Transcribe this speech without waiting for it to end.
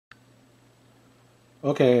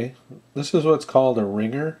Okay, this is what's called a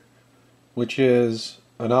ringer, which is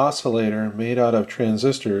an oscillator made out of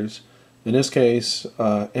transistors. In this case,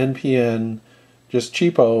 NPN, just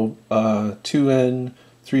cheapo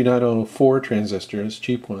 2N3904 transistors,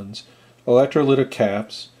 cheap ones, electrolytic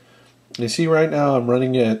caps. You see right now I'm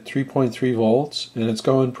running it at 3.3 volts and it's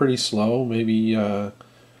going pretty slow, maybe, I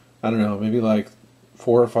don't know, maybe like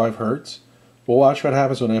 4 or 5 hertz. We'll watch what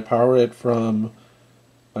happens when I power it from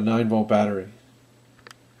a 9-volt battery.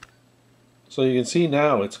 So you can see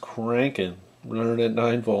now it's cranking, running at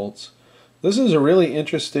 9 volts. This is a really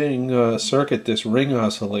interesting circuit, this ring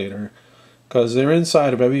oscillator, because they're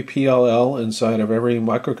inside of every PLL, inside of every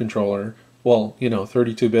microcontroller. Well, you know,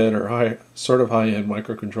 32-bit or high, sort of high-end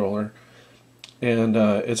microcontroller. And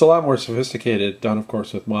it's a lot more sophisticated, done of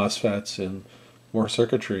course with MOSFETs and more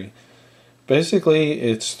circuitry. Basically,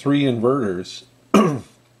 it's 3 inverters.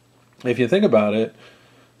 If you think about it,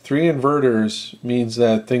 3 inverters means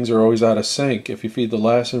that things are always out of sync if you feed the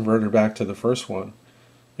last inverter back to the first one.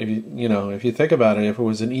 If you think about it, if it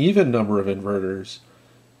was an even number of inverters,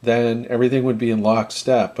 then everything would be in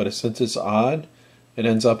lockstep. But since it's odd, it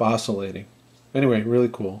ends up oscillating. Anyway, really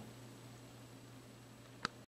cool.